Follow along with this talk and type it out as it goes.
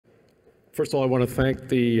First of all, I want to thank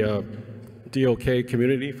the DOK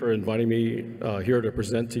community for inviting me here to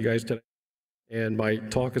present to you guys today. And my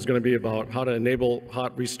talk is going to be about how to enable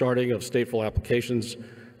hot restarting of stateful applications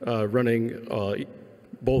running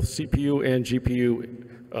both CPU and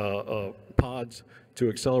GPU pods to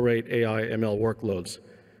accelerate AI ML workloads.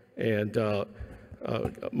 And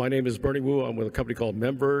my name is Bernie Wu. I'm with a company called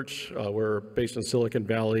MemVerge. We're based in Silicon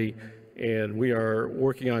Valley, and we are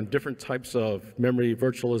working on different types of memory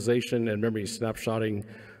virtualization and memory snapshotting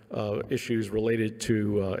issues related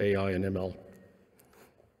to AI and ML.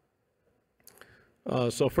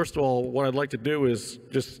 So first of all, what I'd like to do is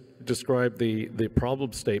just describe the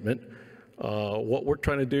problem statement. What we're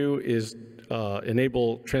trying to do is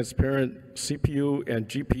enable transparent CPU and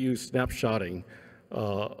GPU snapshotting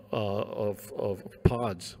of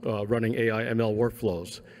pods running AI ML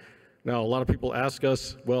workflows. Now, a lot of people ask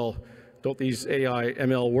us, well, don't these AI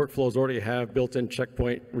ML workflows already have built-in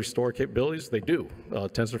checkpoint restore capabilities? They do.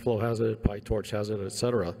 TensorFlow has it, PyTorch has it, et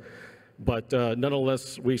cetera. But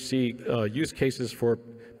nonetheless, we see use cases for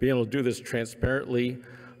being able to do this transparently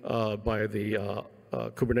by the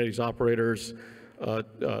Kubernetes operators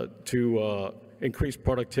to increase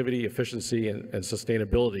productivity, efficiency, and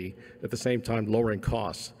sustainability, at the same time lowering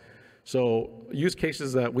costs. So use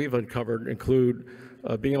cases that we've uncovered include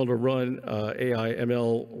being able to run AI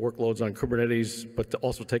ML workloads on Kubernetes, but to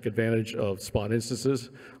also take advantage of spot instances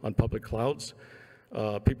on public clouds.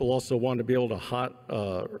 People also want to be able to hot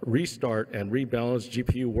restart and rebalance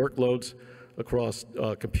GPU workloads across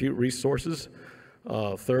compute resources.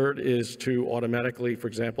 Third is to automatically, for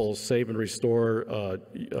example, save and restore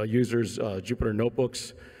users' Jupyter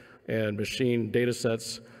notebooks and machine data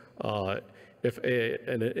sets. If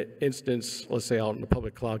an instance, let's say out in the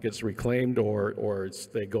public cloud, gets reclaimed or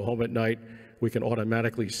they go home at night, we can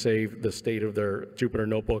automatically save the state of their Jupyter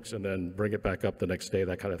notebooks and then bring it back up the next day,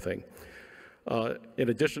 that kind of thing. In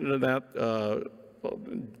addition to that,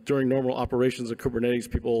 during normal operations of Kubernetes,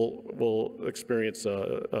 people will experience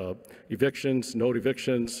evictions, node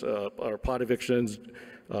evictions, or pod evictions.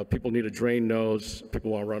 People need to drain nodes.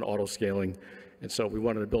 People want to run autoscaling. And so we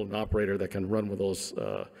wanted to build an operator that can run with those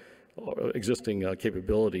existing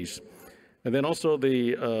capabilities. And then also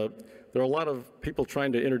there are a lot of people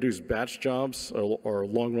trying to introduce batch jobs or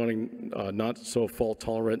long-running, not so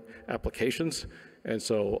fault-tolerant applications. And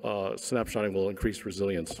so snapshotting will increase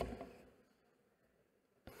resilience.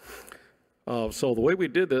 So the way we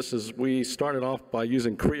did this is we started off by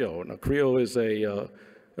using Creo. Now, Creo is an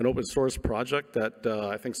open source project that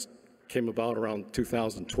I think came about around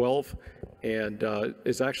 2012, and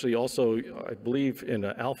is actually also, I believe, in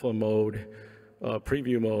an alpha mode,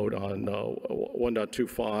 preview mode on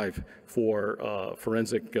 1.25 for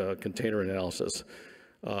forensic container analysis.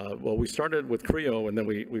 Well, we started with Creo, and then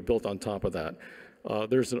we built on top of that.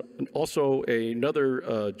 There's also another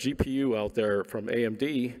GPU out there from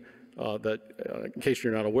AMD that, in case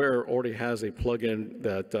you're not aware, already has a plugin,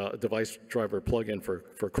 that device driver plugin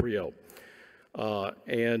for Creo.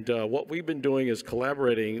 And what we've been doing is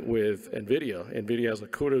collaborating with NVIDIA. NVIDIA has a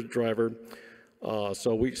CUDA driver,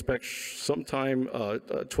 so we expect sometime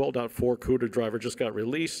 12.4 CUDA driver just got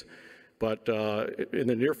released, but in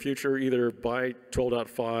the near future, either by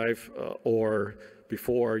 12.5 or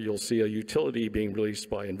before, you'll see a utility being released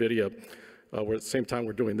by NVIDIA. Where at the same time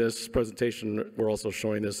we're doing this presentation, we're also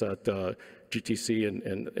showing this at GTC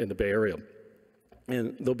in the Bay Area.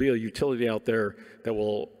 And there'll be a utility out there that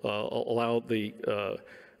will allow the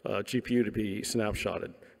GPU to be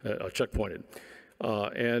snapshotted, checkpointed.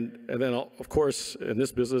 And then, of course, in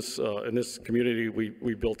this business, in this community,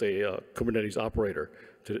 we built a Kubernetes operator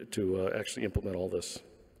to actually implement all this.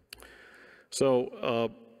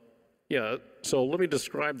 So, yeah, so let me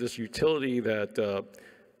describe this utility that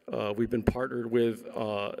we've been partnered with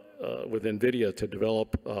NVIDIA to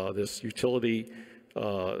develop this utility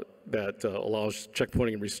that allows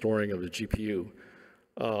checkpointing and restoring of the GPU.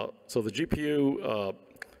 So the GPU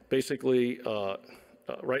basically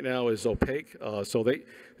right now is opaque. So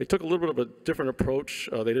they took a little bit of a different approach.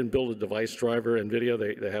 They didn't build a device driver,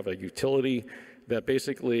 NVIDIA. They have a utility that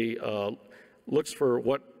basically looks for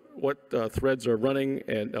what threads are running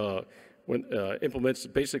and implements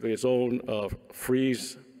basically its own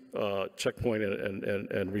freeze, checkpoint,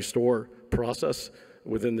 and restore process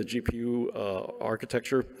within the GPU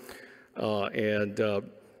architecture.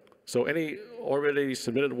 So any already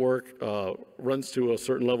submitted work runs to a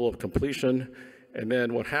certain level of completion, and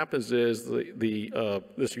then what happens is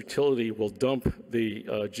this utility will dump the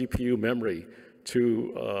GPU memory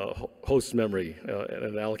to host memory in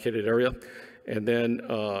an allocated area, and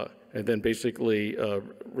then basically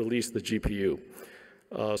release the GPU.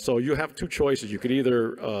 So you have two choices. You could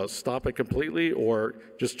either stop it completely or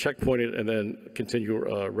just checkpoint it and then continue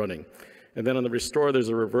running. And then on the restore, there's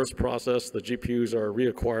a reverse process. The GPUs are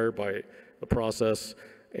reacquired by the process,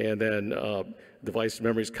 and then device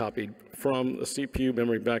memory is copied from the CPU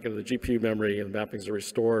memory back into the GPU memory, and the mappings are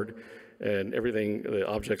restored, and everything, the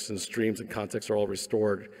objects and streams and contexts are all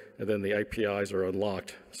restored, and then the APIs are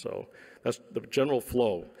unlocked. So that's the general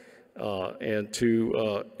flow. And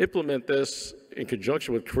to implement this in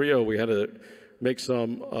conjunction with Creo, we had to make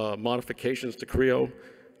some modifications to Creo,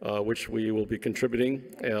 which we will be contributing.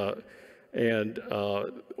 And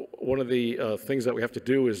one of the things that we have to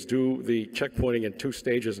do is do the checkpointing in 2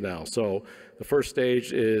 stages now. So the first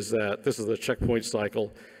stage is that this is the checkpoint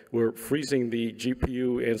cycle. We're freezing the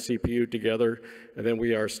GPU and CPU together, and then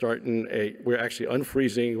we are we're actually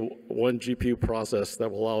unfreezing one GPU process that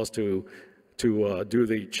will allow us to do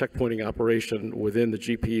the checkpointing operation within the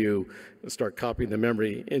GPU and start copying the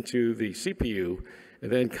memory into the CPU,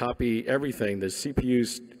 and then copy everything, the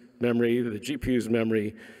CPU's memory, the GPU's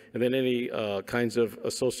memory, and then any kinds of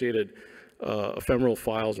associated ephemeral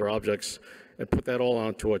files or objects, and put that all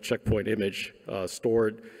onto a checkpoint image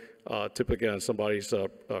stored typically on somebody's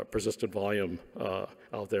persistent volume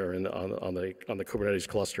out there on the Kubernetes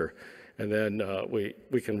cluster. And then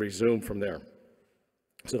we can resume from there.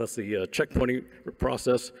 So that's the checkpointing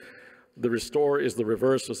process. The restore is the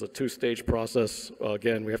reverse, it's a 2-stage process.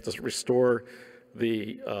 Again, we have to restore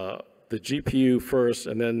the GPU first,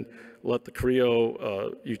 and then let the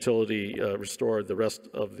Creo utility restore the rest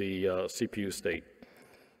of the CPU state.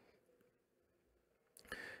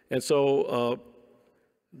 And so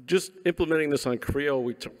just implementing this on Creo,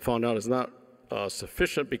 we found out is not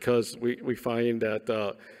sufficient, because we find that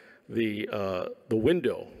the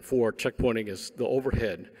window for checkpointing is the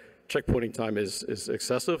overhead. Checkpointing time is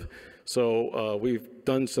excessive. So we've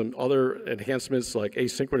done some other enhancements like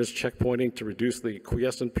asynchronous checkpointing to reduce the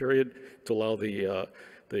quiescent period to allow the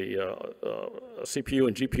CPU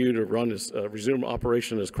and GPU to resume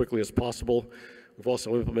operation as quickly as possible. We've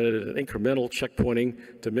also implemented an incremental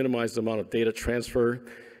checkpointing to minimize the amount of data transfer,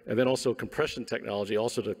 and then also compression technology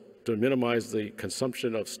also to minimize the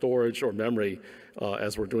consumption of storage or memory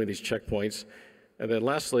as we're doing these checkpoints. And then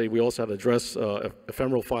lastly, we also have to address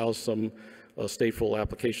ephemeral files. Some stateful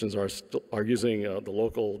applications are using the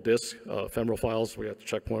local disk ephemeral files. We have to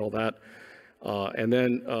checkpoint all that. And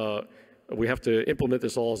then we have to implement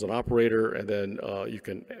this all as an operator, and then you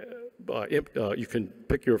can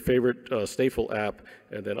pick your favorite Stateful app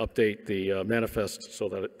and then update the manifest so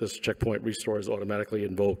that this checkpoint restore is automatically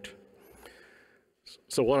invoked.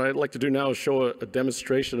 So what I'd like to do now is show a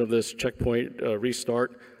demonstration of this checkpoint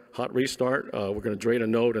restart, hot restart. We're going to drain a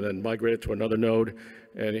node and then migrate it to another node.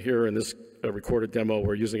 And here in this recorded demo,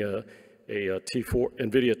 we're using a NVIDIA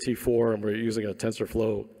T4, and we're using a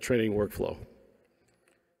TensorFlow training workflow.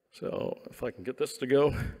 So if I can get this to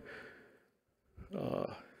go.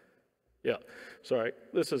 Yeah, sorry.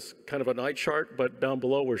 This is kind of an eye chart, but down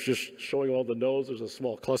below we're just showing all the nodes. There's a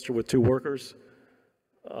small cluster with 2 workers.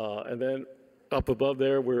 And then up above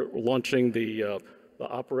there, we're launching the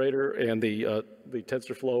operator and the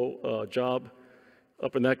TensorFlow job.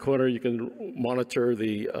 Up in that corner, you can monitor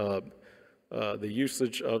the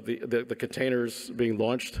usage of the containers being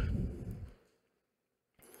launched.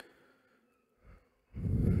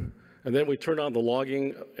 And then we turn on the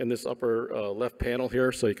logging in this upper left panel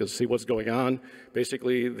here so you can see what's going on.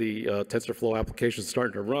 Basically, the TensorFlow application is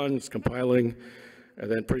starting to run, it's compiling, and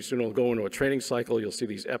then pretty soon it'll go into a training cycle. You'll see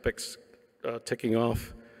these epics ticking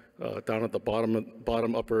off down at the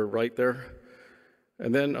bottom upper right there.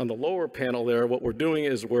 And then on the lower panel there, what we're doing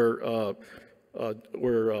is we're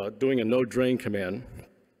doing a node drain command,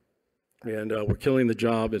 and we're killing the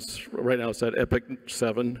job. Right now it's at epic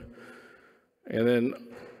 7, and then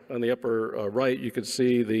on the upper right, you can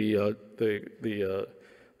see the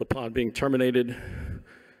pod being terminated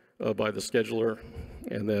by the scheduler,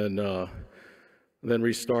 and then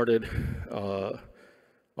restarted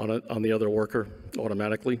on the other worker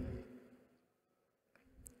automatically.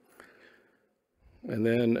 And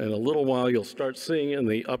then in a little while, you'll start seeing in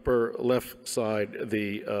the upper left side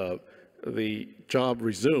the job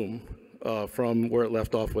resume from where it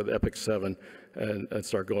left off with epic 7 and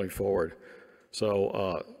start going forward.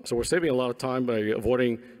 So we're saving a lot of time by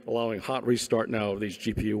allowing hot restart now of these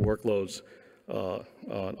GPU workloads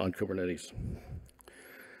on Kubernetes.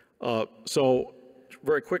 So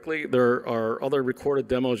very quickly, there are other recorded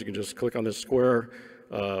demos. You can just click on this square.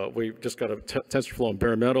 We've just got a TensorFlow in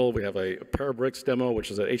bare metal. We have a Parabricks demo, which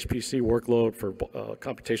is an HPC workload for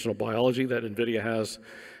computational biology that NVIDIA has.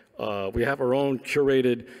 We have our own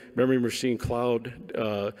curated memory machine cloud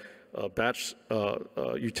batch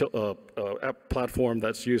app platform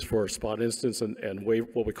that's used for spot instance and wave,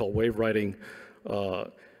 what we call wave writing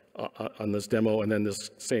on this demo, and then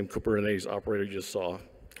this same Kubernetes operator you just saw.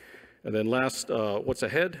 And then last, what's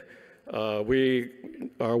ahead? We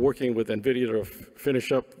are working with NVIDIA to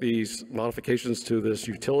finish up these modifications to this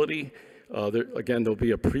utility. Again, there'll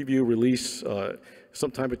be a preview release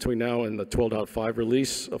sometime between now and the 12.5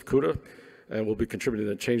 release of CUDA, and we'll be contributing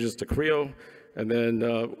the changes to Creo. And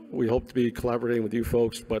then we hope to be collaborating with you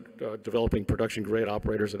folks, but developing production-grade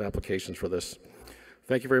operators and applications for this.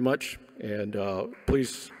 Thank you very much, and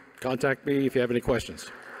please contact me if you have any questions.